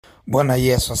Bwana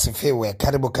Yesu asifiwe.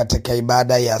 Karibu katika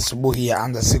ibada ya asubuhi ya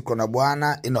Anza Siku na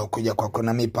Bwana inayokuja kwa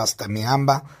nami Pastor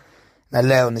Myamba. Na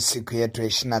leo ni siku yetu ya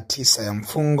 29 ya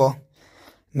mfungo.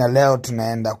 Na leo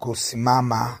tunaenda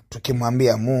kusimama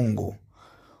tukimwambia Mungu,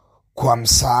 kwa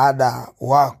msaada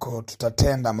wako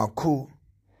tutatenda makuu,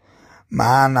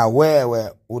 maana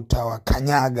wewe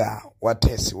utawakanyaga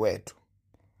watesi wetu.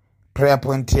 Prayer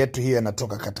point yetu hiyo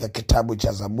inatoka katika kitabu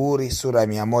cha Zaburi sura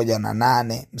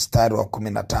 108 mstari wa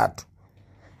 13,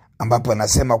 ambapo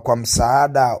anasema kwa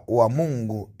msaada wa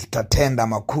Mungu tutatenda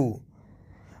makuu,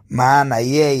 maana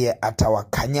yeye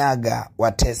atawakanyaga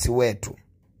watesi wetu.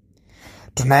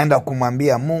 Tunaenda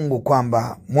kumwambia Mungu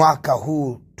kwamba mwaka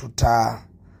huu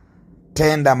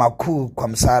tutatenda makuu kwa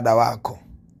msaada wako.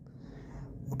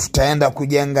 Tutaenda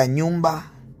kujenga nyumba,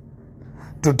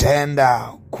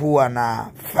 tutaenda kuwa na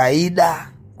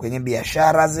faida kwenye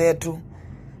biashara zetu,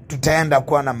 tutaenda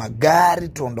kuwa na magari,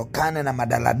 tuondokane na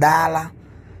madaladala,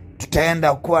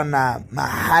 tutaenda kuwa na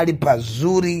mahali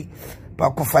pazuri pa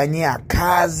kufanyia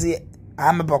kazi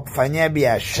ama pa kufanyia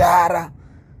biashara.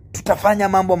 Tutafanya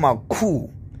mambo makuu,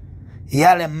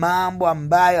 yale mambo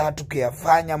ambayo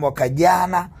hatukuyafanya mwaka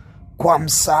jana. Kwa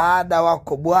msaada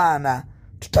wako Bwana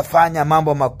tutafanya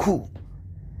mambo makuu.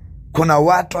 Kuna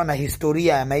watu wana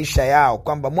historia ya maisha yao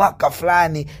kwamba mwaka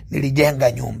fulani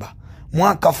nilijenga nyumba,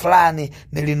 mwaka fulani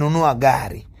nilinunua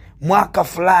gari, mwaka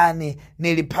fulani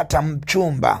nilipata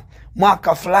mchumba,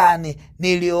 mwaka fulani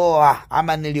nilioa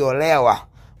ama niliolewa,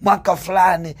 mwaka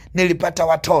fulani nilipata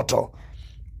watoto.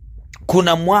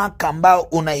 Kuna mwaka ambao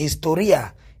una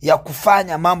historia ya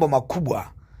kufanya mambo makubwa,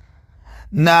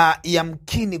 na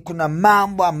yamkini kuna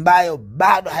mambo ambayo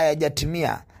bado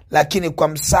hayajatimia, lakini kwa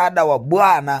msaada wa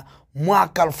Bwana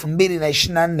mwaka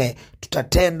 2024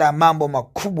 tutatenda mambo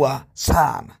makubwa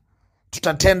sana.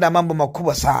 Tutatenda mambo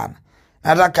makubwa sana.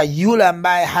 Nataka yule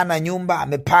ambaye hana nyumba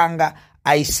amepanga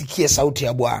aisikie sauti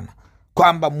ya Bwana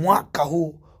kwamba mwaka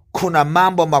huu kuna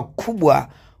mambo makubwa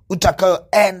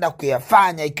utakayoenda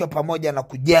kuyafanya, ikiwa pamoja na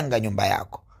kujenga nyumba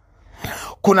yako.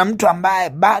 Kuna mtu ambaye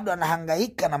bado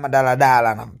anahangaika na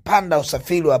madaladala, anapanda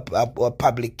usafiri wa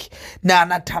public, na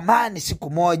anatamani siku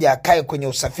moja akae kwenye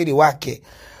usafiri wake.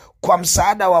 Kwa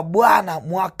msaada wa Bwana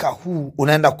mwaka huu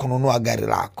unaenda kununua gari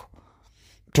lako.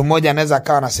 Mtu mmoja anaweza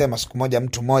akawa anasema, siku moja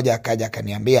mtu mmoja akaja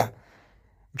akaniambia,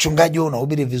 mchungaji wewe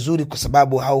unahubiri vizuri kwa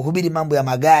sababu hauhubiri mambo ya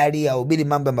magari, hauhubiri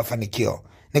mambo ya mafanikio.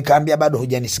 Nikaambia bado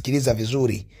hujanisikiliza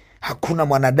vizuri. Hakuna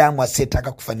mwanadamu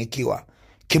asiyetaka kufanikiwa.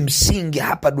 Kimsingi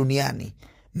hapa duniani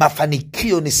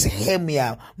mafanikio ni sehemu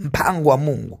ya mpango wa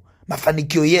Mungu.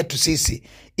 Mafanikio yetu sisi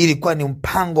ilikuwa ni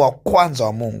mpango wa kwanza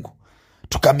wa Mungu.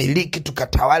 Tukamiliki,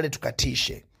 tukatawale,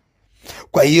 tukatishe.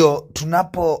 Kwa hiyo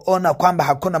tunapoona kwamba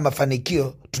hakuna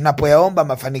mafanikio, tunapoyaomba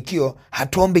mafanikio,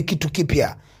 hatuombi kitu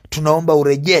kipya. Tunaomba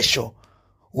urejesho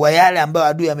wa yale ambayo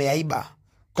adui ameyaiba,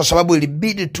 kwa sababu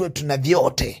ilibidi tuwe tuna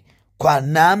vyote kwa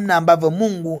namna ambavyo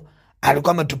Mungu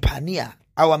alikuwa ametupania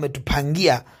au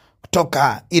ametupangia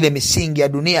kutoka ile misingi ya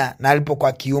dunia na alipokuwa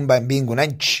akiumba mbingu na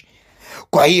nchi.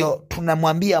 Kwa hiyo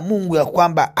tunamwambia Mungu ya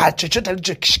kwamba chochote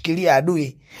alichokishikilia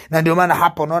adui, na ndio maana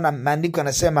hapa unaona maandiko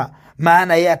yanasema,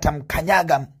 maana yeye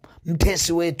atamkanyaga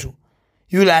mtesi wetu,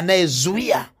 yule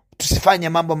anayezuia tusifanye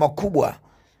mambo makubwa.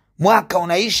 Mwaka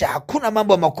unaisha, hakuna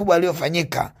mambo makubwa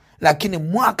yaliyofanyika, lakini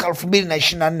mwaka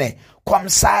 2024 kwa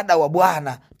msaada wa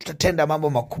Bwana tutatenda mambo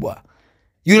makubwa.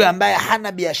 Yule ambaye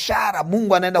hana biashara,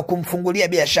 Mungu anaenda kumfungulia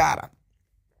biashara.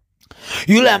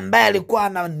 Yule ambaye alikuwa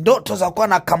na ndoto za kuwa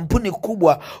na kampuni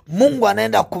kubwa, Mungu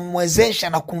anaenda kumwezesha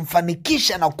na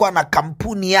kumfanikisha na kuwa na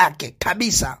kampuni yake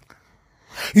kabisa.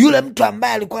 Yule mtu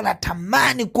ambaye alikuwa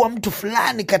anatamani kuwa mtu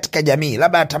fulani katika jamii,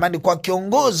 labda anatamani kuwa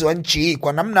kiongozi wa nchi hii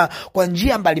kwa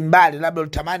njia mbalimbali, labda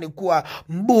ulitamani kuwa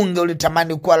mbunge,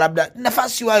 ulitamani kuwa labda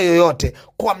nafasi yoyote,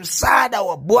 kwa msaada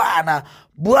wa Bwana,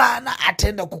 Bwana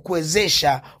ataenda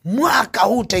kukuwezesha. Mwaka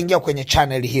huu utaingia kwenye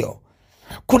channel hiyo.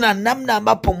 Kuna namna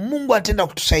ambapo Mungu ataenda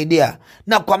kutusaidia,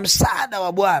 na kwa msaada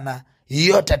wa Bwana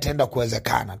yote ataenda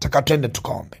kuwezekana. Nataka tuende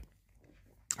tukaombe.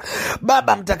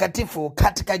 Baba mtakatifu,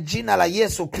 katika jina la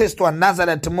Yesu Kristo wa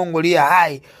Nazareth, Mungu aliye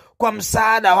hai, kwa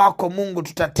msaada wako Mungu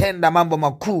tutatenda mambo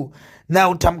makuu, na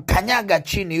utamkanyaga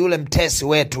chini yule mtesi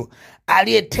wetu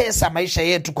aliyetesa maisha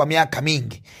yetu kwa miaka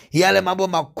mingi. Yale mambo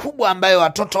makubwa ambayo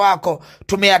watoto wako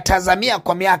tumeyatazamia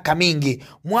kwa miaka mingi,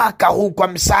 mwaka huu kwa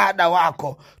msaada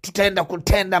wako tutaenda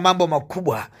kutenda mambo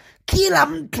makubwa. Kila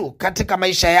mtu katika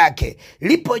maisha yake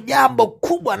lipo jambo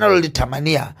kubwa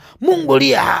analolitamania. Mungu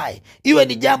aliye hai, iwe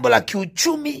ni jambo la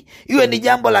kiuchumi, iwe ni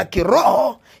jambo la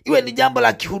kiroho, iwe ni jambo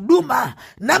la kihuduma,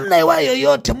 namna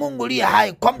yoyote, Mungu aliye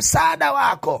hai, kwa msaada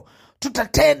wako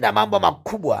tutatenda mambo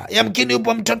makubwa. Yamkini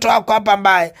yupo mtoto wako hapa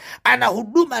ambaye ana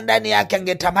huduma ndani yake,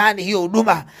 angetamani hiyo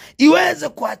huduma iweze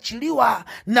kuachiliwa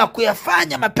na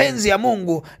kuyafanya mapenzi ya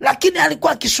Mungu, lakini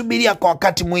alikuwa akisubiria kwa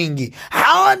wakati mwingi,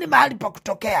 haoni mahali pa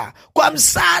kutokea. Kwa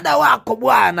msaada wako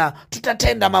Bwana,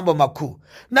 tutatenda mambo makuu,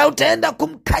 na utaenda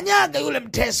kumkanyaga yule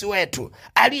mtesi wetu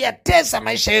aliyetesa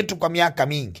maisha yetu kwa miaka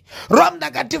mingi. Roho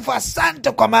Mtakatifu,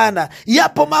 asante, kwa maana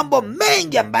yapo mambo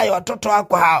mengi ambayo watoto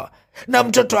wako hawa na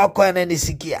mtoto wako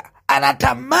anayenisikia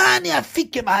anatamani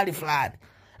afike mahali fulani,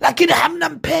 lakini hamna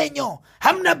mpenyo,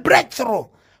 hamna breakthrough.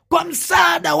 Kwa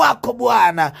msaada wako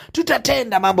Bwana,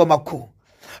 tutatenda mambo makuu.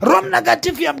 Roho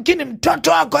Mtakatifu, yamkini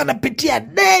mtoto wako anapitia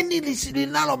deni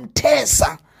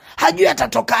linalomtesa, hajui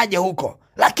atatokaje huko,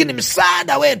 lakini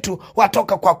msaada wetu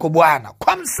watoka kwako Bwana.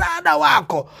 Kwa msaada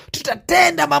wako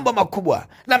tutatenda mambo makubwa,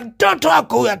 na mtoto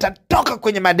wako huyu atatoka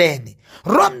kwenye madeni.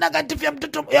 Roho Mtakatifu,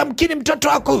 yamkini mtoto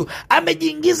wako huyu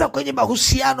amejiingiza kwenye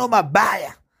mahusiano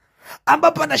mabaya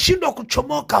ambapo anashindwa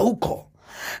kuchomoka huko,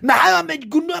 na hayo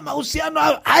amegundua mahusiano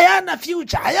hayo hayana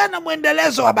future, hayana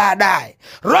mwendelezo wa baadaye.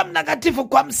 Roho Mtakatifu,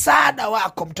 kwa msaada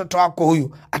wako mtoto wako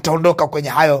huyu ataondoka kwenye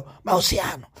hayo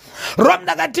mahusiano. Roho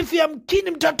Mtakatifu,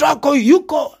 yamkini mtoto wako huyu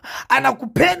yuko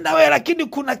anakupenda wewe, lakini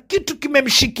kuna kitu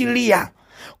kimemshikilia,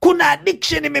 kuna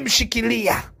addiction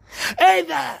imemshikilia,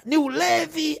 either ni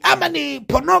ulevi ama ni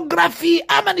pornography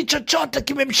ama ni chochote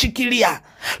kimemshikilia,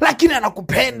 lakini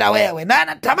anakupenda wewe na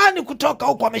anatamani kutoka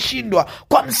huko, ameshindwa.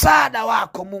 Kwa msaada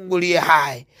wako Mungu liye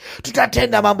hai,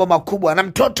 tutatenda mambo makubwa, na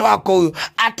mtoto wako huyu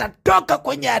atatoka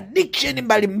kwenye addiction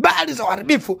mbalimbali za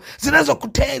uharibifu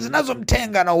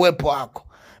zinazomtenga na uwepo wako.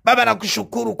 Baba,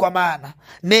 nakushukuru kwa maana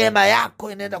neema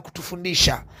yako inaenda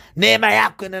kutufundisha, neema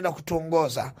yako inaenda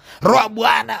kutuongoza. Roho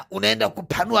Bwana, unaenda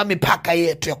kupanua mipaka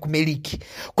yetu ya kumiliki.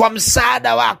 Kwa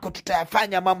msaada wako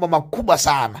tutayafanya mambo makubwa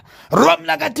sana. Roho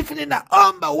Mtakatifu,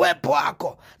 ninaomba uwepo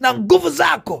wako na nguvu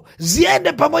zako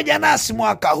ziende pamoja nasi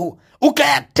mwaka huu,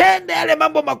 ukayatende yale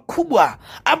mambo makubwa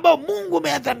ambayo Mungu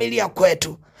umeyadhamiria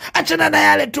kwetu. Achana na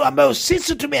yale tu ambayo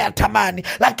sisi tumeyatamani,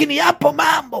 lakini yapo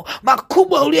mambo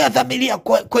makubwa uliyodhamiria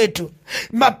kwetu.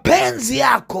 Mapenzi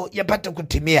yako yapate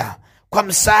kutimia. Kwa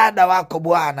msaada wako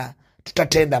Bwana,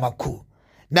 tutatenda makuu,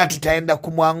 na tutaenda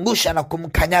kumwangusha na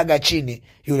kumkanyaga chini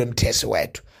yule mtesi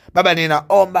wetu. Baba,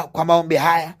 ninaomba kwa maombi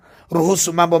haya,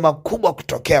 ruhusu mambo makubwa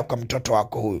kutokea kwa mtoto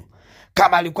wako huyu.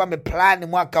 Kama alikuwa ameplani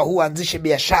mwaka huu anzishe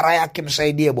biashara yake,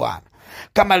 msaidie Bwana.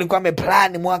 Kama alikuwa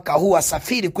ameplani mwaka huu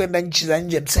asafiri kwenda nchi za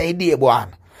nje, msaidie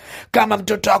Bwana. Kama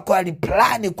mtoto wako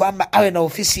aliplani kwamba awe na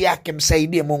ofisi yake,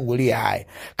 msaidie Mungu liye hai.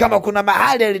 Kama kuna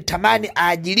mahali alitamani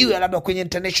aajiriwe, labda kwenye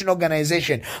international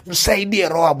organization, msaidie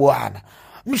Roho Bwana.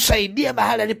 Msaidie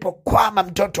mahali alipokwama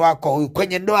mtoto wako huyu,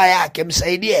 kwenye ndoa yake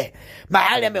msaidie.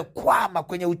 Mahali amekwama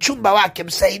kwenye uchumba wake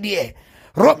msaidie.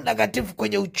 Roho Mtakatifu,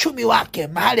 kwenye uchumi wake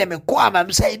mahali amekwama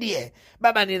msaidie.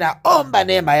 Baba, ninaomba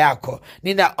neema yako,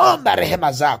 ninaomba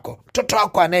rehema zako. Mtoto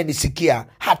wako anayenisikia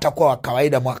hata kwa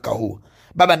kawaida mwaka huu.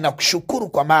 Baba, ninakushukuru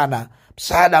kwa maana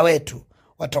msaada wetu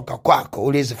watoka kwako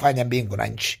ulizifanya mbingu na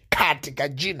nchi, katika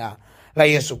jina la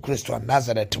Yesu Kristo wa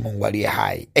Nazareth, Mungu aliye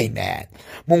hai. Amen.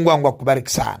 Mungu wangu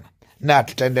akubariki sana, na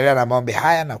tutaendelea na maombi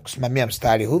haya na kusimamia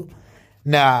mstari huu,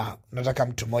 na nataka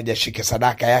mtu mmoja shike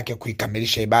sadaka yake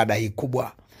kuikamilisha ibada hii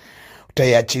kubwa.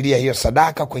 Utaiachilia hiyo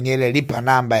sadaka kwenye ile lipa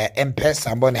namba ya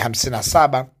M-Pesa ambayo ni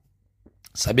 57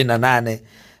 78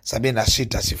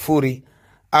 76 0,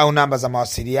 au namba za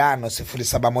mawasiliano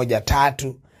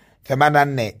 0713 84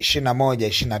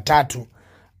 21 23,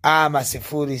 ama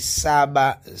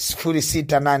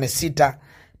 0686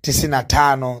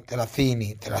 95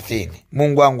 30 30.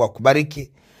 Mungu wangu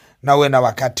akubariki na uwe na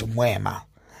wakati mwema.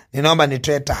 Ninaomba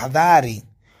nitoe tahadhari.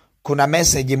 Kuna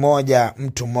message moja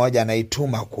mtu mmoja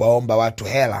anaituma kuwaomba watu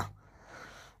hela.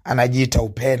 Anajiita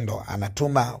Upendo,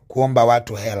 anatuma kuomba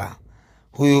watu hela.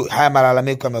 Haya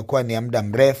malalamiko yamekuwa ni ya muda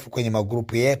mrefu kwenye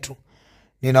magrupu yetu.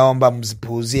 Ninaomba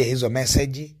mzipuuzie hizo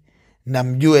message, na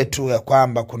mjue tu ya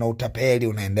kwamba kuna utapeli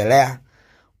unaendelea.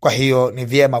 Kwa hiyo ni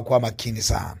vyema kuwa makini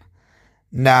sana.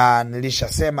 Na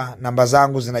nilishasema namba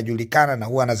zangu zinajulikana na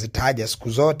huwa nazitaja siku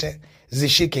zote,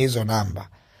 zishike hizo namba.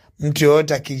 Mtu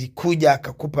yoyote akikuja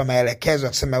akakupa maelekezo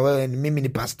akisema wewe mimi ni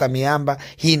Pastor Myamba,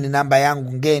 hii ni namba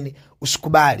yangu ngeni,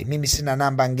 usikubali. Mimi sina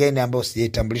namba ngeni ambayo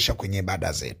sijaitambulisha kwenye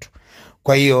ibada zetu.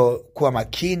 Kwa hiyo kuwa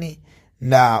makini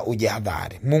na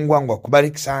ujihadhari. Mungu wangu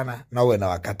akubariki sana na uwe na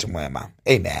wakati mwema.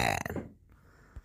 Amen.